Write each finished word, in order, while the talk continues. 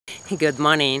Good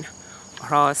morning,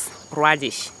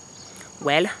 horseradish.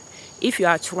 Well, if you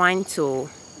are trying to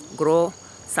grow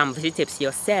some vegetables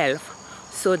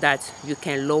yourself so that you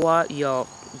can lower your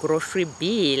grocery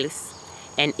bills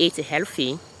and eat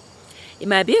healthy, it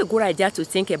might be a good idea to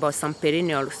think about some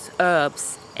perennials,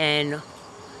 herbs, and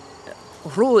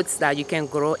roots that you can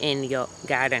grow in your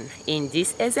garden. In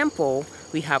this example,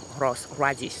 we have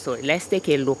horseradish. So let's take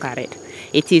a look at it.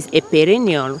 It is a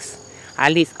perennials.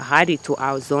 At least add it to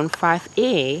our zone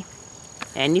 5A,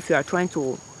 and if you are trying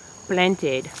to plant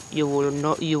it, you will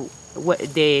know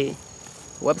the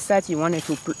website you wanted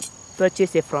to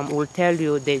purchase it from will tell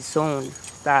you the zone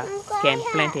that can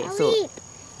plant it. So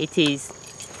it is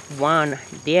one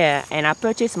there, and I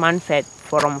purchased mine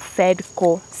from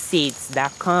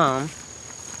fedcoseeds.com.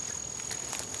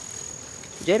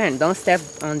 Jaden, don't step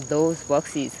on those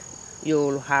boxes.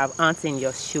 You'll have ants in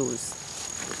your shoes.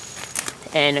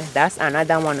 And that's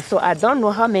another one. So I don't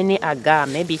know how many I got,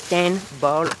 maybe 10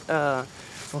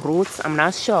 roots, I'm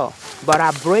not sure, but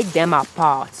I break them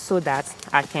apart so that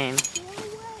I can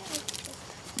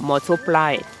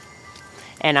multiply it.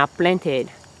 And I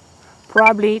planted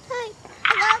probably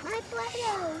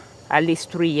at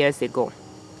least 3 years ago.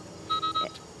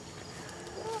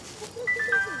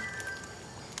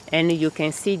 And you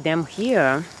can see them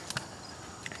here.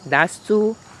 That's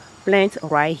two plants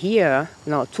right here.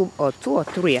 No, two or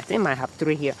three. I think I might have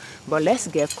 3 here. But let's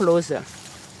get closer.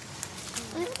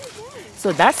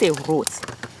 So that's a root.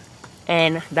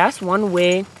 And that's one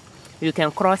way you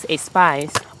can cross a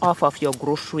spice off of your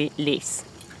grocery list.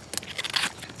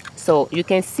 So you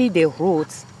can see the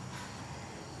roots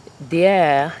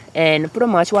there. And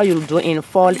pretty much what you'll do in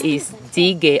fall is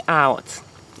dig it out.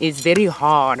 It's very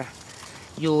hard.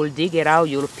 You'll dig it out,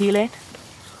 you'll peel it,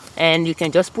 and you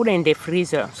can just put it in the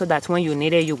freezer so that when you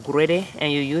need it, you grate it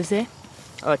and you use it,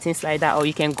 or things like that. Or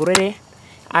you can grate it,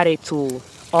 add it to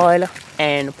oil,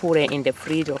 and put it in the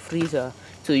fridge or freezer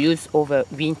to use over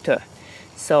winter.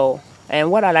 So,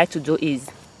 and what I like to do is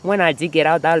when I dig it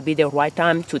out, that'll be the right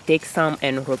time to take some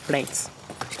and replant.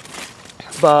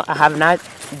 But I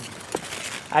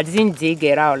didn't dig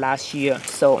it out last year,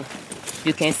 so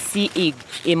you can see it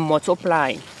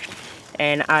multiply.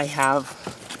 And I have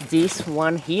this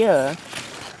one here,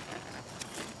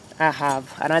 I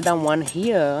have another one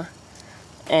here,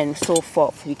 and so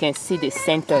forth. You can see the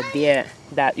center there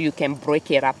that you can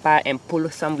break it apart and pull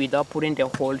some without putting the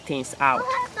whole things out.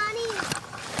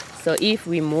 So if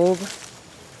we move,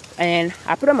 and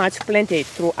I pretty much planted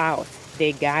throughout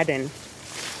the garden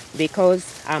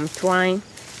because I'm trying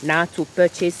not to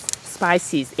purchase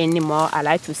spices anymore. I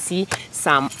like to see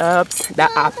some herbs that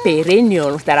are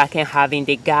perennials that I can have in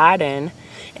the garden,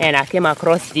 and I came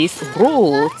across these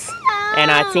roots, and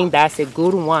I think that's a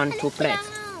good one to plant.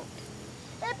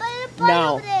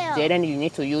 Now, Jaden, you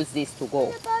need to use this to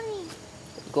go.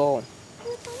 Go.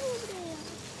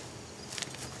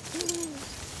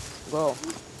 Go.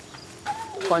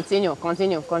 Continue,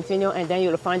 and then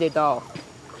you'll find the door.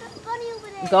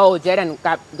 Go, Jaden.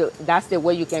 That's the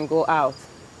way you can go out.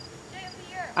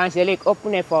 Angelique,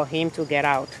 open it for him to get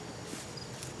out.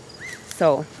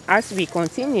 So as we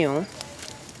continue,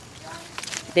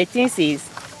 the thing is,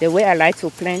 the way I like to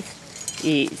plant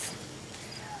is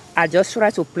I just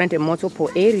try to plant a multiple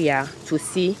area to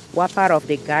see what part of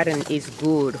the garden is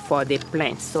good for the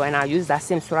plants. So, and I use that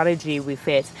same strategy with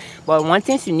it. But one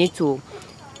thing you need to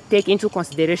take into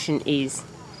consideration is,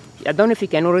 I don't know if you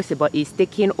can notice it, but it's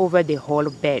taking over the whole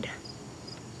bed.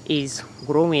 Is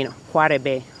growing quite a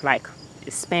bit, like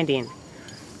expanding.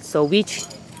 So which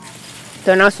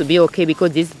turns out to be okay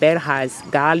because this bed has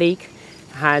garlic,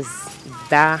 has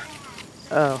that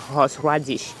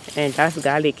horseradish, and that's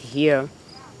garlic here,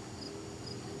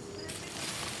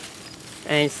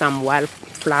 and some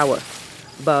wildflower.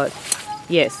 But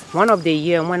yes, one of the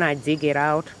year when I dig it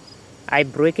out, I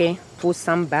break it, put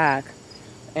some back,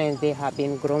 and they have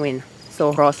been growing.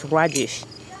 So horseradish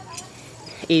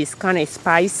is kind of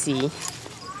spicy,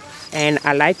 and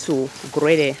I like to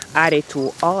grate it, add it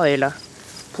to oil,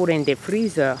 put in the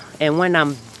freezer, and when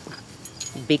I'm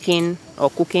baking or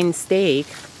cooking steak,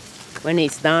 when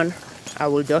it's done, I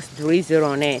will just drizzle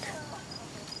on it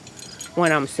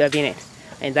when I'm serving it.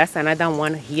 And that's another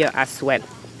one here as well.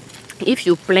 If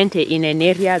you plant it in an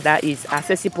area that is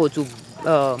accessible to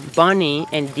bunny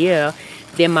and deer,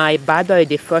 they might bother it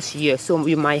the first year, so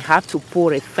you might have to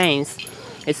put a fence,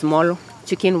 a small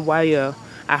chicken wire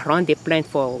around the plant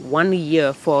for 1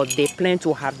 year for the plant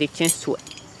to have the chance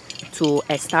to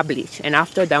establish. And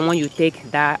after that, when you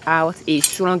take that out, it's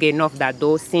strong enough that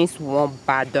those things won't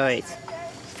bother it.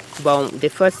 But the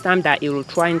first time that it will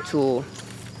try to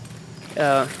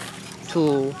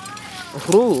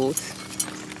roots,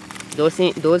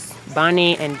 those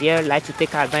bunny and deer like to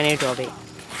take advantage of it.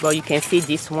 But you can see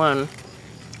this one,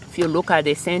 if you look at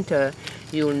the center,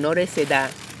 you'll notice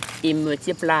that it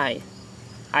multiplies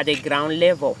at the ground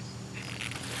level.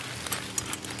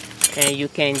 And you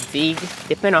can dig,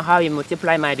 depending on how you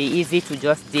multiply, might be easy to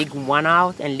just dig one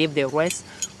out and leave the rest,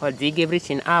 or dig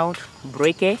everything out,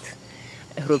 break it,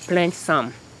 replant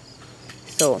some.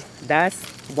 So that's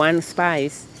one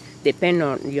spice. Depending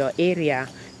on your area,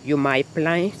 you might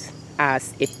plant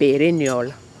as a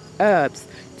perennial herbs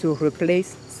to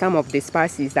replace some of the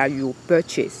spices that you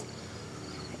purchase.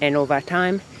 And over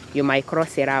time, you might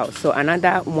cross it out. So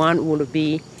another one will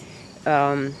be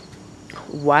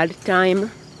wild thyme.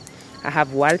 I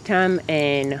have wild thyme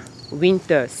and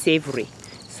winter savory.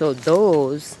 So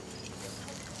those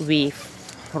with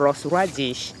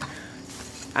horseradish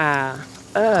are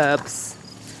herbs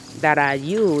that are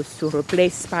used to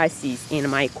replace spices in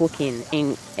my cooking,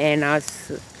 and as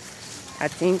I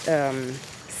think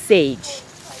sage.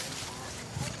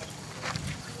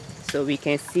 So we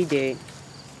can see the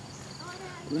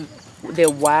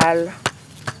wild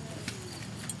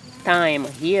thyme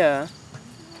here,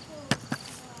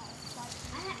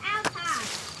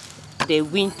 the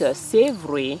winter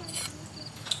savory,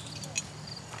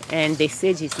 and the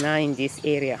sage is now in this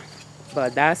area.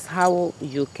 But that's how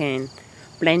you can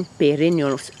plant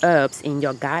perennial herbs in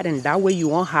your garden. That way you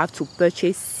won't have to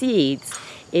purchase seeds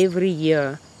every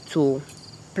year to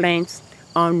plant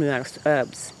annual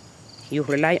herbs. You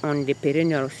rely on the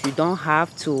perennials. You don't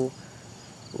have to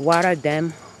water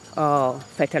them or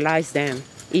fertilize them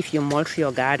if you mulch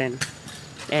your garden,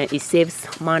 and it saves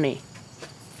money.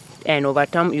 And over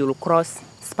time you'll cross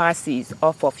spices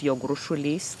off of your grocery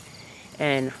list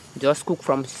and just cook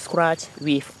from scratch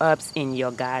with herbs in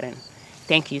your garden.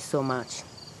 Thank you so much.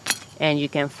 And you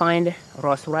can find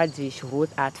horseradish root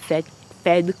at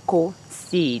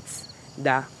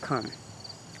fedcoseeds.com.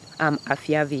 I'm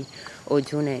Afiavi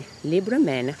Ojune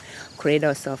Liberman,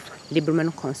 creators of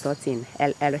Liberman Consulting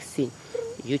L.L.C.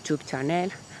 YouTube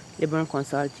channel, Liberman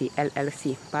Consulting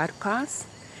L.L.C. podcast,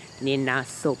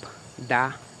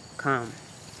 ninasoap.com,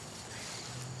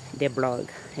 the blog.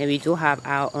 And we do have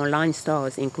our online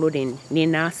stores, including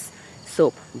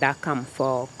ninasoap.com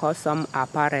for custom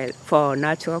apparel for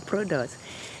natural products,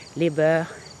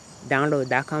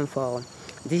 liberdownload.com for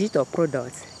digital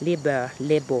products,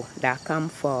 liberlabel.com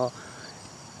for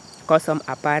custom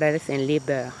apparels, and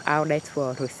Liber outlets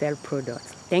for resale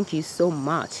products. Thank you so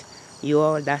much, you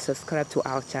all that subscribe to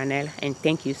our channel, and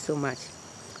thank you so much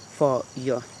for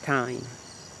your time.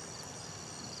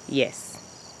 Yes,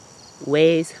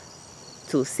 ways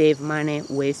to save money,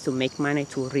 ways to make money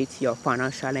to reach your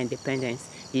financial independence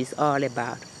is all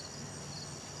about,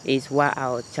 is what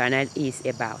our channel is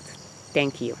about.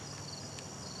 Thank you.